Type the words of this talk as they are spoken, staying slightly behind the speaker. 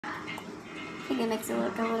think it makes it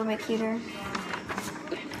look a little bit cuter.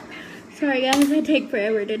 Sorry guys, I take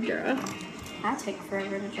forever to draw. I take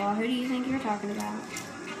forever to draw. Who do you think you're talking about?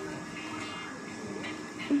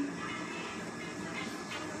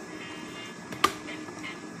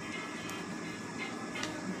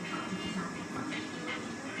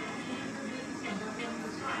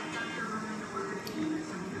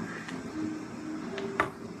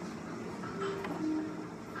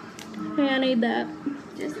 Hey, I need that.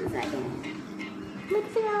 Just a second. Look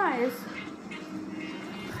at the eyes.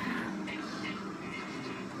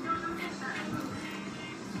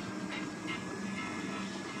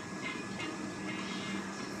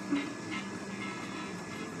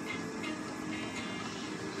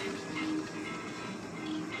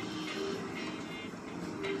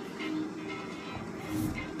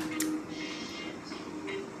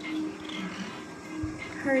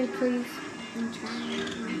 Hurry, please. I'm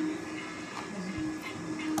trying.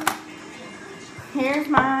 Here's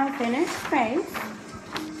my finished face.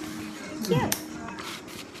 Cute.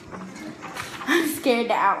 I'm scared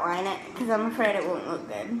to outline it because I'm afraid it won't look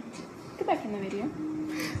good. Go back in the video.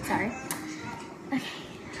 Sorry. Okay.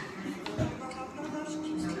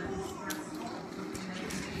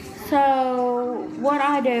 So what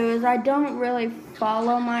I do is I don't really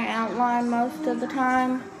follow my outline most of the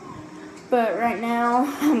time, but right now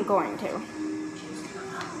I'm going to.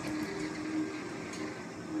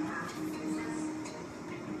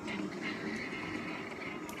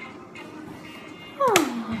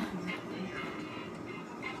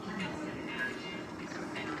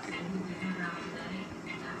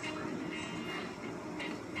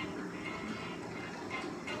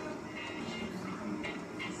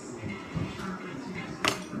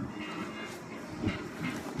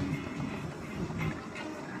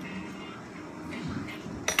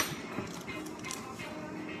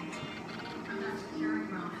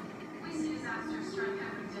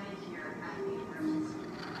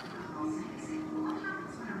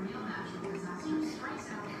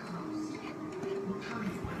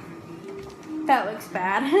 That looks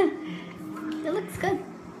bad. It looks good.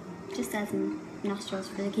 Just has nostrils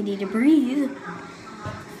for the kitty to breathe.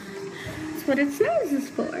 That's what its nose is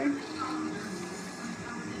for.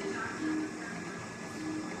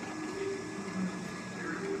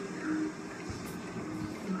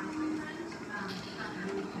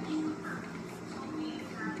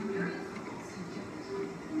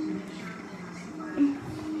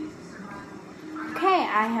 Okay,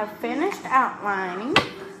 I have finished outlining.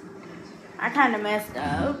 I kind of messed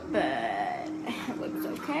up, but it looks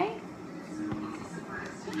okay.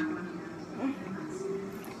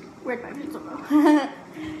 Where'd my pencil go?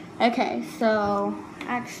 Okay, so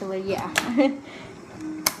actually, yeah.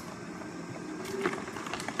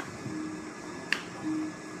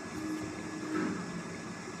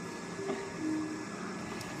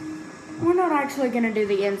 We're not actually going to do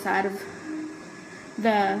the inside of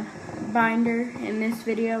the binder in this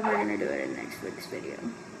video. We're going to do it in next week's video.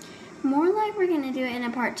 More like we're going to do it in a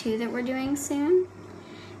part 2 that we're doing soon.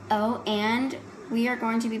 Oh, and we are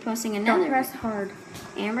going to be posting another. Don't press hard.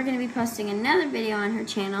 And we're going to be posting another video on her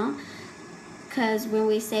channel. Because when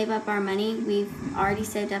we save up our money, we've already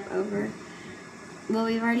saved up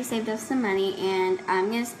we've already saved up some money. And I'm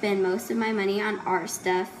going to spend most of my money on art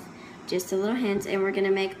stuff. Just a little hint. And we're going to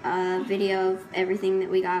make a video of everything that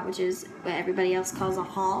we got, which is what everybody else calls a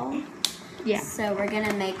haul. Yeah. So we're going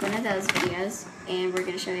to make one of those videos, and we're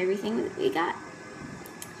going to show you everything that we got.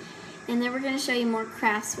 And then we're going to show you more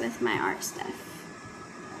crafts with my art stuff.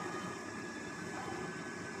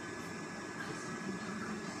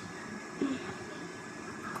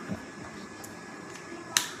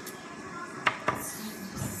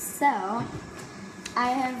 So, I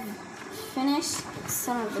have finished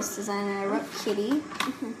some of this design, and I wrote Kitty.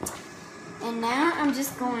 And now I'm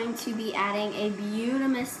just going to be adding a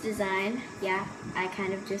beautimous design. Yeah, I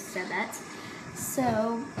kind of just said that. So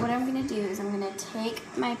what I'm going to do is I'm going to take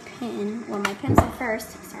my pen, well my pencil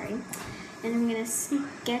first, sorry, and I'm going to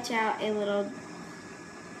sketch out a little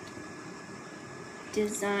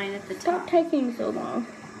design at the top. Stop taking so long.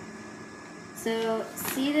 So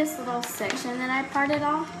see this little section that I parted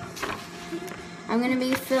off? I'm going to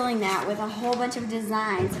be filling that with a whole bunch of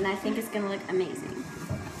designs, and I think it's going to look amazing.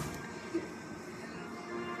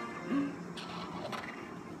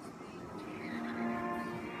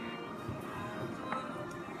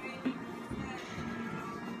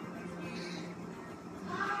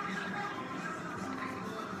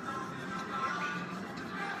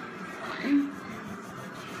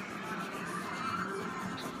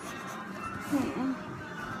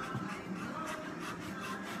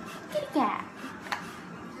 Kitty cat.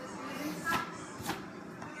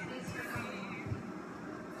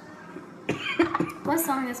 What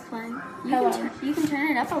song is playing? Hello. You can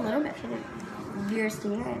turn it up a little bit for the viewers to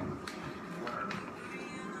hear it.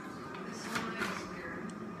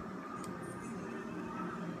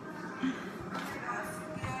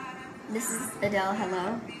 This is Adele,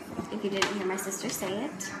 Hello. If you didn't hear my sister say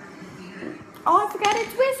it. Oh, I forgot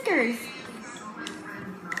it's whiskers.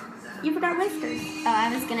 You forgot whiskers. Oh,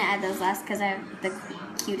 I was gonna add those last because I have the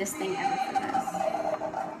cutest thing ever for those.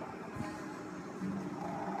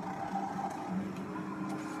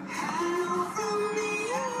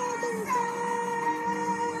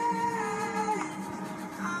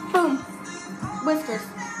 Boom. Whiskers.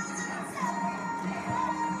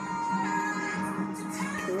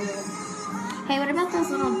 Cool. Hey, what about those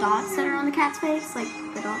little dots that are on the cat's face? Like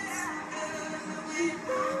the dots?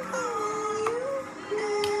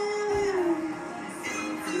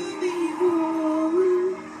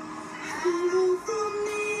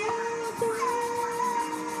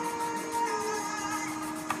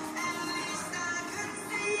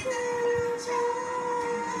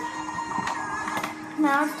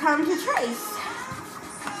 Now it's time to trace.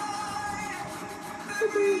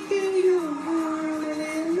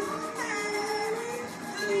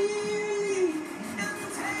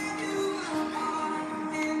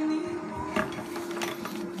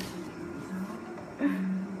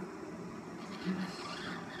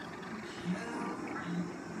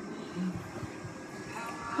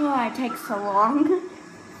 Oh, it takes so long.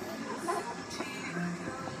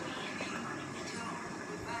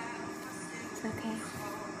 It's okay.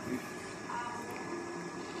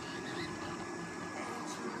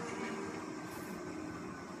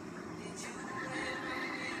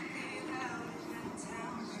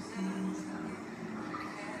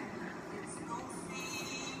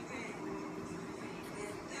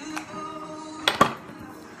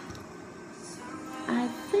 I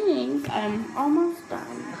think I'm almost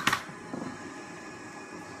done.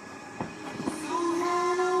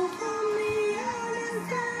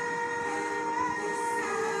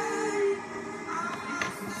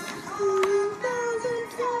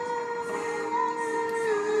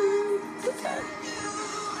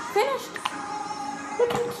 Finished.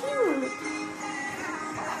 Look how cute.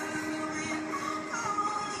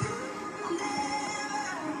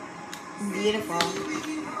 Beautiful.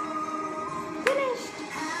 Finished.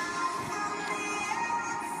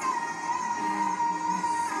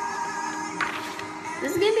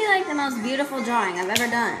 This is gonna be like the most beautiful drawing I've ever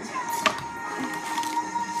done.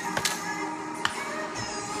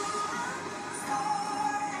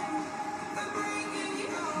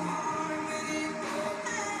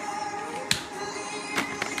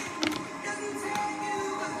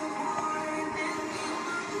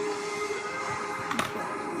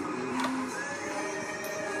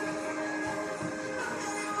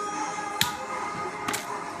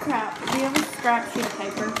 Crap. Do you have a scrap sheet of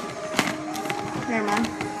paper? Never mind.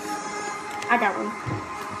 I got one.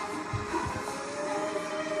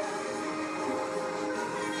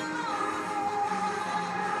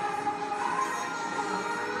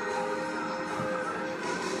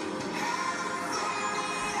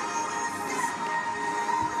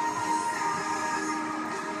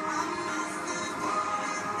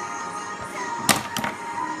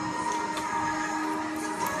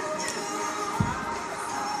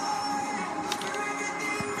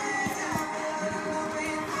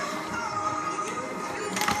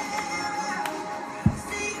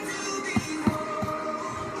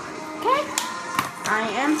 I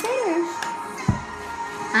am finished.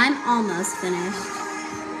 I'm almost finished.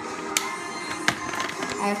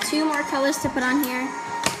 I have 2 more colors to put on here,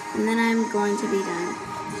 and then I'm going to be done.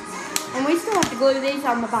 And we still have to glue these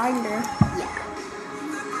on the binder. Yeah.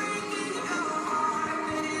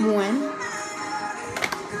 1.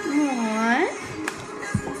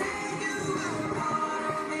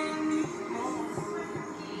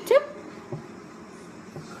 2.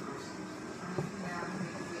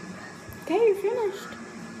 Okay, you're finished.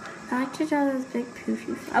 I like to draw those big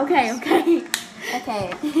poofy things. Okay.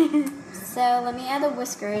 Okay. So let me add the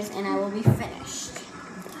whiskers, and I will be finished.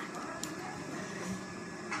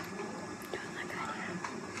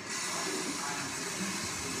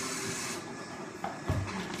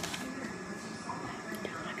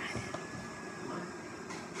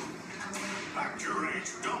 Act your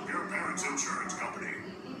age, dump your parents' insurance company.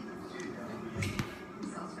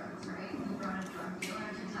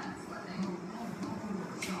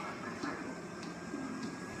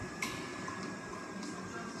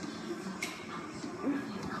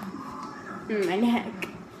 My neck.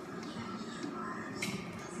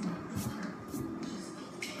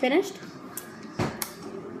 Finished?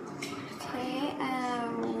 Okay,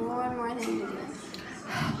 one more thing to do.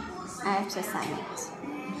 I have to sign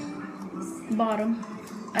it? Bottom.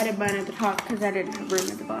 I did mine at the top because I didn't have room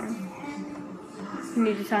at the bottom. You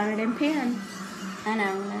need to sign it in pen. I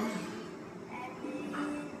know.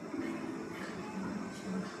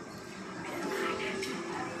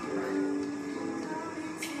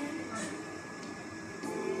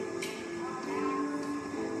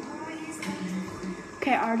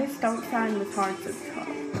 Okay, artists don't sign with hearts at the top.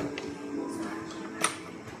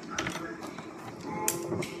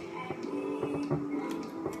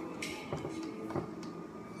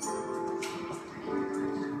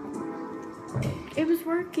 It was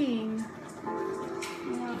working.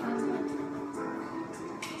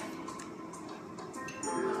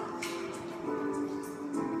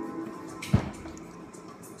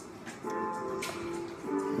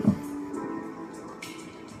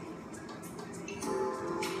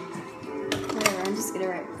 Whatever, I'm just gonna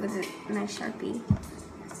write with a nice Sharpie.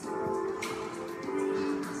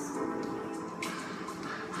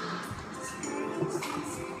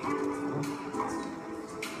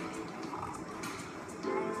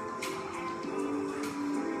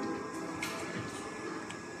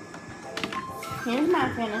 Here's my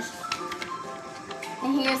finished.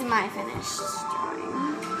 And here's my finished drawing.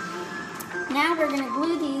 Now we're gonna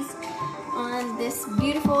glue these on this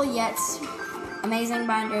beautiful yet amazing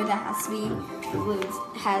binder that has to be glued,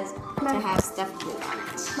 has to have stuff glued on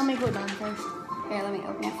it. Let me glue it on first. Here, let me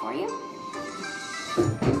open it for you.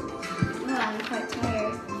 Oh, I'm quite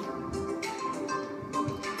tired.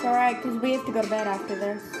 It's alright, because we have to go to bed after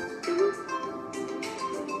this.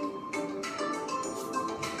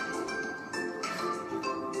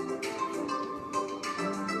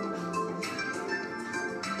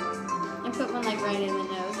 And put one like right in the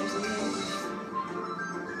nose or something.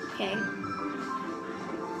 Okay.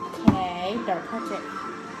 Okay, don't touch it.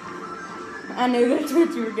 I knew that's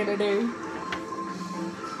what you were gonna do.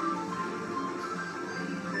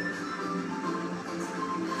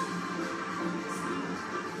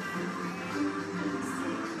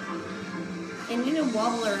 And you need to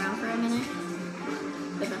wobble around for a minute.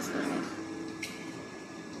 But that's alright.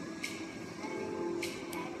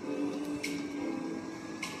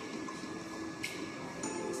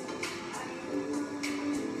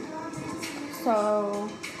 So,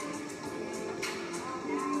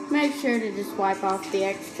 make sure to just wipe off the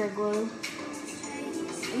extra glue.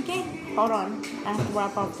 Okay. Hold on, I have to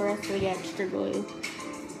wipe off the rest of the extra glue.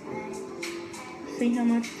 See how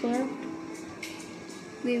much is left?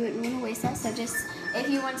 We wouldn't want to waste that, so just, if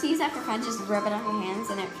you want to use that for fun, just rub it on your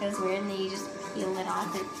hands and it feels weird and then you just peel it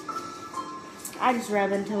off. And I just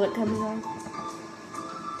rub until it comes on.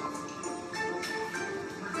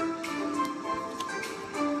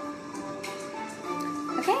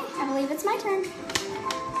 okay, I believe it's my turn.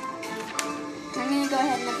 I'm going to go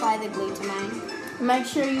ahead and apply the glue to mine. Make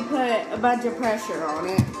sure you put a bunch of pressure on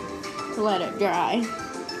it to let it dry.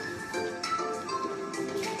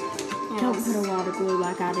 Don't put a lot of glue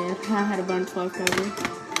like I did. I had a bunch left over.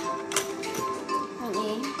 Let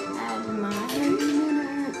me add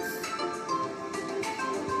mine.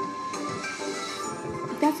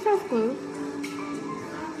 That's enough glue.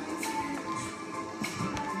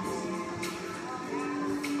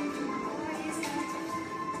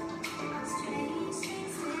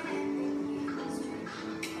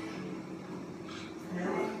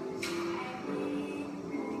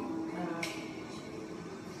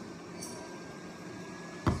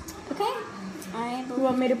 Okay, You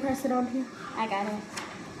want me to press it on here? I got it.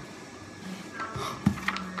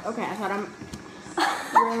 Okay, I thought I'm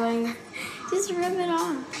really. Just rub it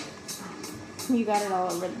on. You got it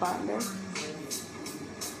all over the binder.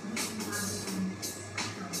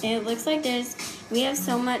 It looks like we have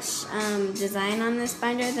so much design on this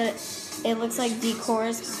binder that it looks like decor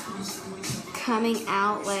is coming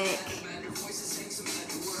out like.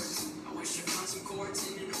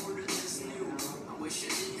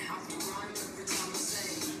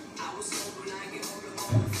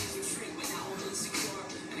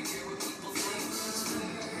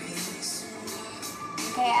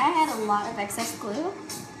 Okay, I had a lot of excess glue.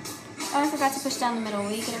 Oh, I forgot to push down the middle.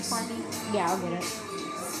 Will you get it for me? Yeah, I'll get it.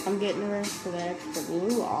 I'm getting the rest of the extra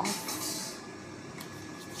glue off.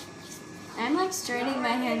 I'm like straightening my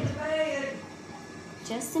hair.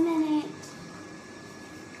 Just a minute.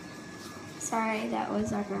 Sorry, that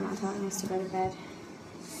was our grandma telling us to go to bed.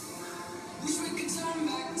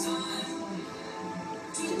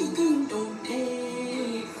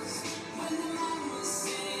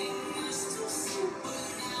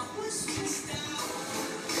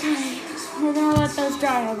 We're gonna let those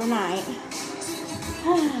dry overnight.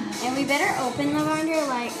 And we better open the binder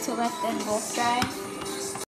like to let them both dry.